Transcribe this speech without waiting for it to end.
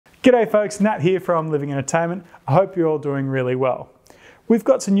G'day folks, Nat here from Living Entertainment. I hope you're all doing really well. We've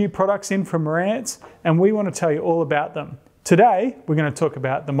got some new products in from Marantz and we want to tell you all about them. Today, we're going to talk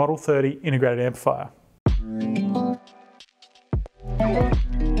about the Model 30 integrated amplifier.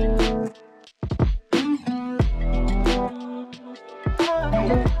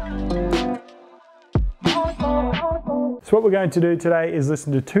 So what we're going to do today is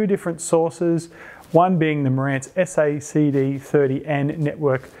listen to two different sources, one being the Marantz SACD 30N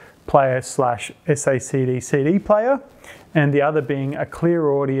network player / SACD CD player, and the other being a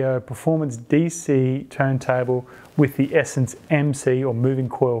clear audio performance DC turntable with the Essence MC or moving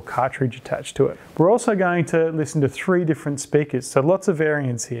coil cartridge attached to it. We're also going to listen to three different speakers, so lots of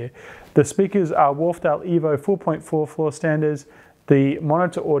variants here. The speakers are Wharfedale Evo 4.4 floor standards, the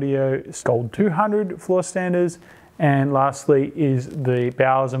Monitor Audio Gold 200 floor standards, and lastly is the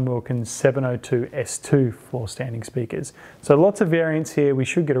Bowers & Wilkins 702 S2 floor standing speakers. So lots of variants here. We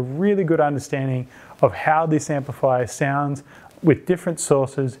should get a really good understanding of how this amplifier sounds with different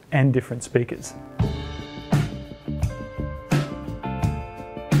sources and different speakers.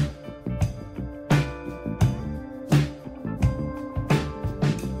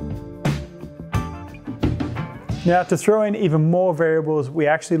 Now, to throw in even more variables, we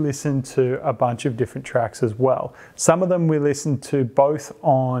actually listened to a bunch of different tracks as well. Some of them we listened to both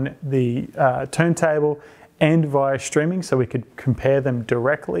on the turntable and via streaming, so we could compare them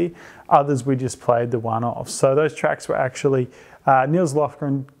directly. Others we just played the one-off. So those tracks were actually Nils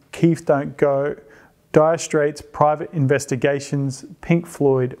Lofgren, Keith Don't Go, Dire Straits, Private Investigations, Pink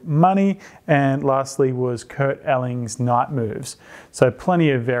Floyd, Money, and lastly was Kurt Elling's Night Moves. So plenty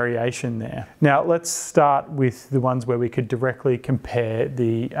of variation there. Now let's start with the ones where we could directly compare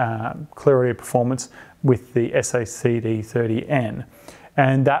the clear audio performance with the SACD 30N.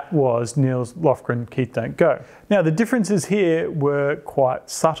 And that was Nils Lofgren, Keith Don't Go. Now the differences here were quite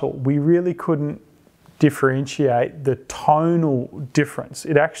subtle. We really couldn't differentiate the tonal difference.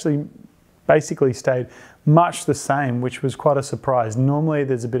 It actually basically stayed much the same, which was quite a surprise. Normally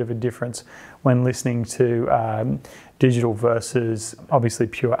there's a bit of a difference when listening to digital versus obviously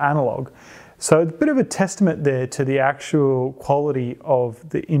pure analog. So a bit of a testament there to the actual quality of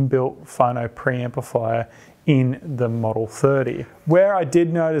the inbuilt phono preamplifier in the Model 30. Where I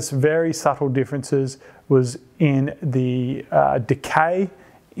did notice very subtle differences was in the decay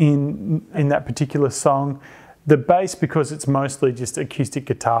in that particular song. The bass, because it's mostly just acoustic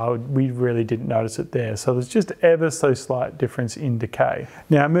guitar, we really didn't notice it there. So there's just ever so slight difference in decay.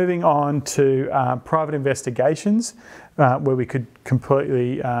 Now moving on to Private Investigations, where we could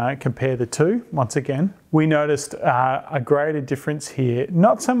completely compare the two. Once again, we noticed a greater difference here.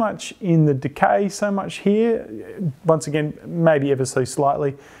 Not so much in the decay, so much here. Once again, maybe ever so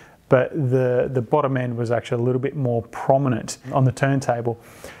slightly, but the bottom end was actually a little bit more prominent on the turntable.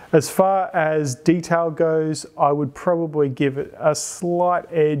 As far as detail goes, I would probably give it a slight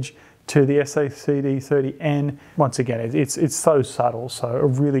edge to the SACD 30N. Once again, it's so subtle, so a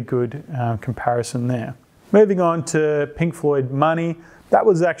really good comparison there. Moving on to Pink Floyd Money, that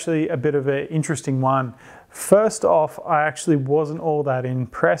was actually a bit of an interesting one. First off, I actually wasn't all that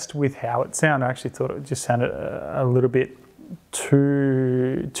impressed with how it sounded. I actually thought it just sounded a little bit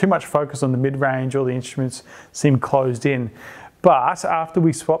too much focus on the mid-range. All the instruments seemed closed in. But after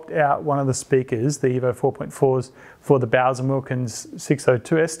we swapped out one of the speakers, the Evo 4.4s, for the Bowers & Wilkins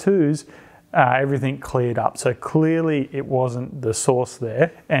 602 S2s, everything cleared up. So clearly it wasn't the source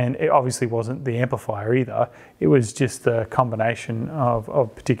there, and it obviously wasn't the amplifier either. It was just the combination of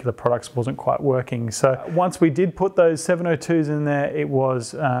particular products wasn't quite working. So once we did put those 702s in there, it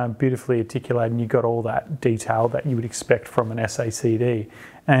was beautifully articulated, and you got all that detail that you would expect from an SACD.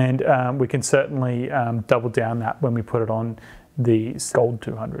 And we can certainly double down that when we put it on the Gold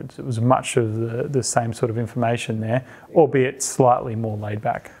 200s. It was much of the same sort of information there, albeit slightly more laid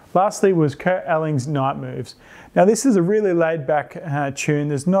back. Lastly was Kurt Elling's Night Moves. Now this is a really laid back tune.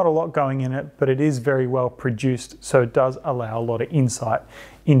 There's not a lot going in it, but it is very well produced, so it does allow a lot of insight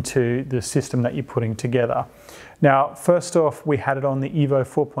into the system that you're putting together. Now first off, we had it on the Evo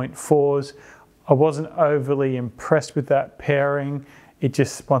 4.4s. I wasn't overly impressed with that pairing. It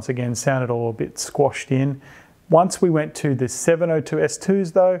just, once again, sounded all a bit squashed in. Once we went to the 702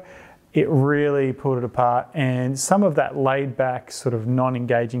 S2s though, it really pulled it apart, and some of that laid back sort of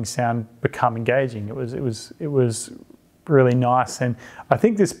non-engaging sound become engaging. It was really nice, and I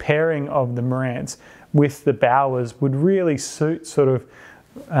think this pairing of the Marantz with the Bowers would really suit sort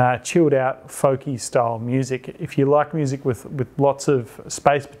of chilled out folky style music. If you like music with lots of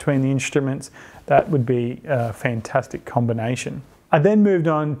space between the instruments, that would be a fantastic combination. I then moved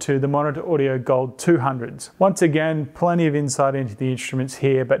on to the Monitor Audio Gold 200s. Once again, plenty of insight into the instruments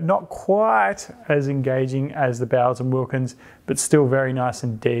here, but not quite as engaging as the Bowers & Wilkins, but still very nice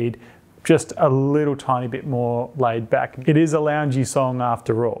indeed. Just a little tiny bit more laid back. It is a loungy song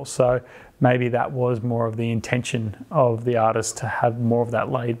after all, so maybe that was more of the intention of the artist to have more of that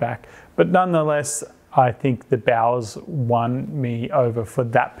laid back. But nonetheless, I think the Bowers won me over for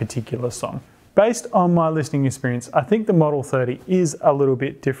that particular song. Based on my listening experience, I think the Model 30 is a little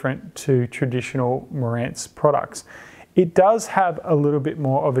bit different to traditional Marantz products. It does have a little bit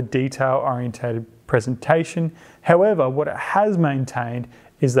more of a detail-oriented presentation. However, what it has maintained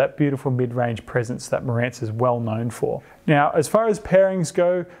is that beautiful mid-range presence that Marantz is well known for. Now, as far as pairings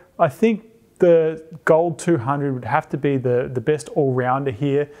go, I think the Gold 200 would have to be the best all-rounder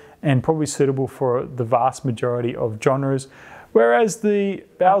here and probably suitable for the vast majority of genres. Whereas the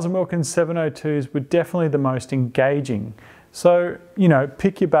Bowers & Wilkins 702s were definitely the most engaging. So, you know,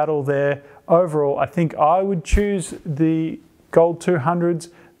 pick your battle there. Overall, I think I would choose the Gold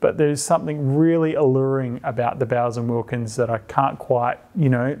 200s, but there's something really alluring about the Bowers & Wilkins that I can't quite, you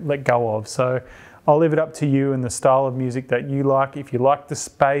know, let go of. So I'll leave it up to you and the style of music that you like. If you like the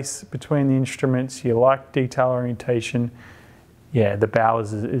space between the instruments, you like detail orientation, yeah, the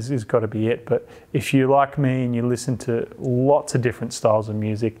Bowers is got to be it. But if you like me and you listen to lots of different styles of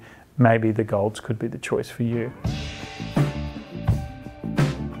music, maybe the Golds could be the choice for you.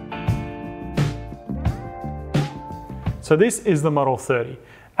 So this is the Model 30.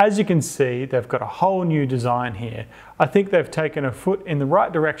 As you can see, they've got a whole new design here. I think they've taken a foot in the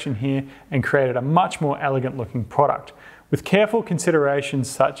right direction here and created a much more elegant looking product, with careful considerations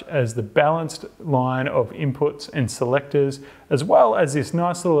such as the balanced line of inputs and selectors, as well as this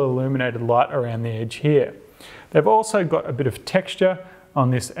nice little illuminated light around the edge here. They've also got a bit of texture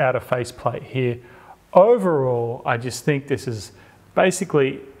on this outer faceplate here. Overall, I just think this is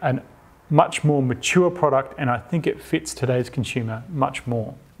basically a much more mature product, and I think it fits today's consumer much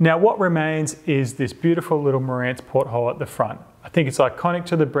more. Now, what remains is this beautiful little Marantz porthole at the front. I think it's iconic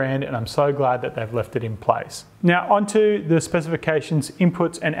to the brand, and I'm so glad that they've left it in place. Now, onto the specifications,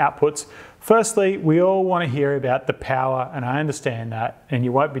 inputs and outputs. Firstly, we all want to hear about the power, and I understand that, and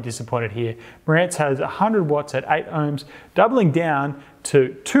you won't be disappointed here. Marantz has 100 watts at 8 ohms, doubling down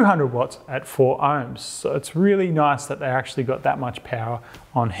to 200 watts at 4 ohms. So it's really nice that they actually got that much power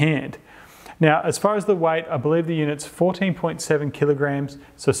on hand. Now, as far as the weight, I believe the unit's 14.7 kilograms,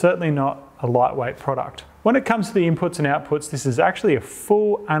 so certainly not a lightweight product. When it comes to the inputs and outputs, this is actually a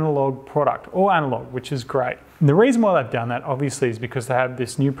full analog product, all analog, which is great. And the reason why they've done that, obviously, is because they have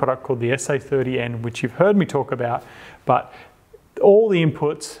this new product called the SA30N, which you've heard me talk about, but all the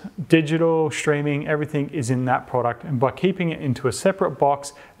inputs, digital, streaming, everything is in that product. And by keeping it into a separate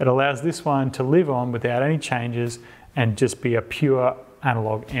box, it allows this one to live on without any changes and just be a pure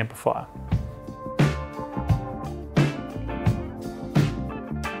analog amplifier.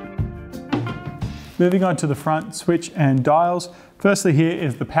 Moving on to the front switch and dials. Firstly, here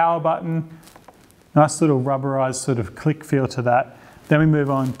is the power button. Nice little rubberized sort of click feel to that. Then we move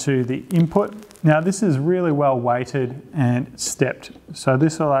on to the input. Now this is really well weighted and stepped. So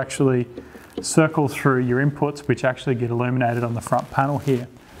this will actually circle through your inputs, which actually get illuminated on the front panel here.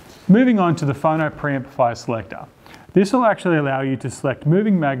 Moving on to the phono preamplifier selector. This will actually allow you to select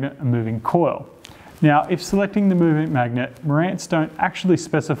moving magnet and moving coil. Now, if selecting the moving magnet, Marantz don't actually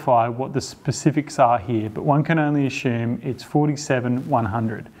specify what the specifics are here, but one can only assume it's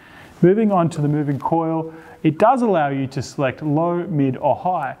 47-100. Moving on to the moving coil, it does allow you to select low, mid, or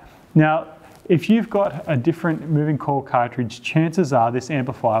high. Now, if you've got a different moving coil cartridge, chances are this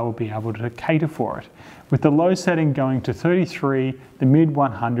amplifier will be able to cater for it, with the low setting going to 33, the mid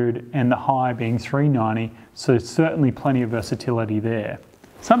 100, and the high being 390, so certainly plenty of versatility there.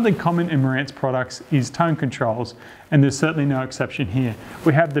 Something common in Marantz products is tone controls, and there's certainly no exception here.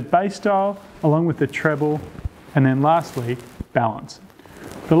 We have the bass dial along with the treble, and then lastly, balance.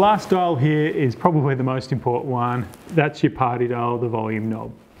 The last dial here is probably the most important one. That's your party dial, the volume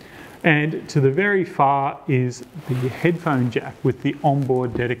knob. And to the very far is the headphone jack with the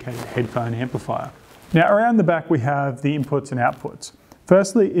onboard dedicated headphone amplifier. Now around the back we have the inputs and outputs.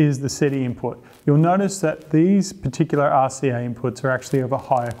 Firstly is the CD input. You'll notice that these particular RCA inputs are actually of a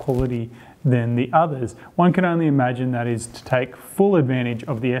higher quality than the others. One can only imagine that is to take full advantage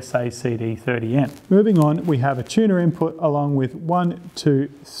of the SACD 30N. Moving on, we have a tuner input along with 1, 2,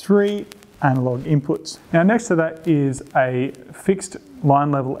 3 analog inputs. Now next to that is a fixed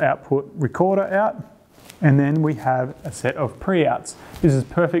line level output recorder out, and then we have a set of pre-outs. This is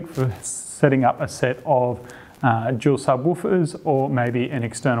perfect for setting up a set of dual subwoofers, or maybe an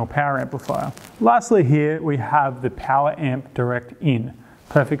external power amplifier. Lastly here we have the power amp direct in,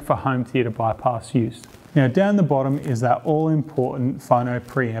 perfect for home theatre bypass use. Now down the bottom is that all-important phono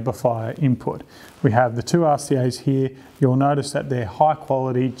preamplifier input. We have the two RCAs here. You'll notice that they're high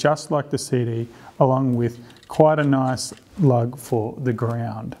quality, just like the CD, along with quite a nice lug for the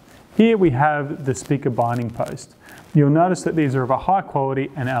ground. Here we have the speaker binding post. You'll notice that these are of a high quality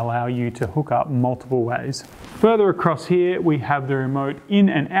and allow you to hook up multiple ways. Further across here we have the remote in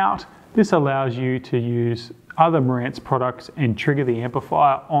and out. This allows you to use other Marantz products and trigger the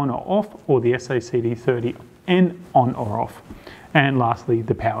amplifier on or off, or the SACD 30 and on or off. And lastly,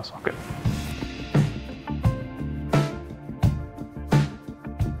 the power socket.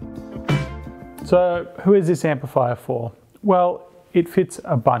 So who is this amplifier for? Well, it fits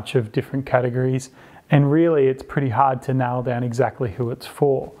a bunch of different categories, and really it's pretty hard to nail down exactly who it's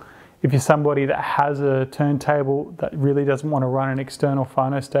for. If you're somebody that has a turntable that really doesn't want to run an external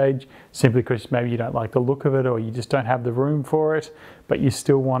phono stage simply because maybe you don't like the look of it or you just don't have the room for it, but you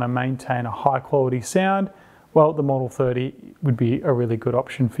still want to maintain a high quality sound, well, the Model 30 would be a really good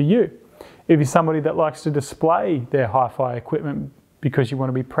option for you. If you're somebody that likes to display their hi-fi equipment because you want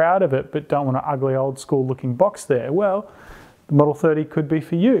to be proud of it but don't want an ugly old school looking box there, well, the Model 30 could be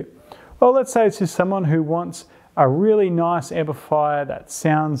for you. Well, let's say it's just someone who wants a really nice amplifier that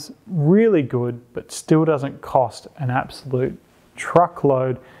sounds really good but still doesn't cost an absolute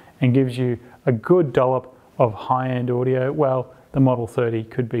truckload and gives you a good dollop of high-end audio. Well, the Model 30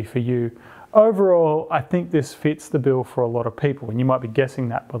 could be for you. Overall, I think this fits the bill for a lot of people, and you might be guessing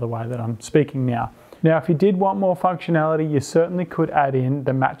that by the way that I'm speaking now. Now, if you did want more functionality, you certainly could add in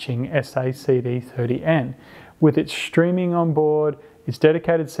the matching SACD 30N. With its streaming on board, its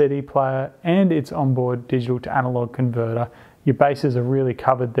dedicated CD player, and its onboard digital to analog converter, your bases are really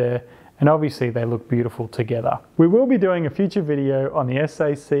covered there, and obviously they look beautiful together. We will be doing a future video on the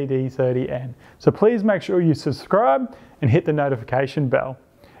SACD 30N, so please make sure you subscribe and hit the notification bell.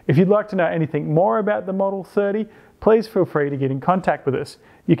 If you'd like to know anything more about the Model 30, please feel free to get in contact with us.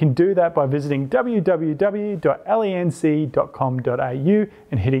 You can do that by visiting www.lenc.com.au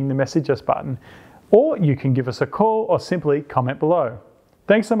and hitting the message us button. Or you can give us a call or simply comment below.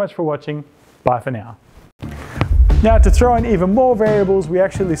 Thanks so much for watching. Bye for now. Now, to throw in even more variables, we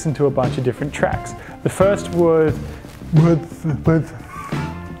actually listened to a bunch of different tracks. The first was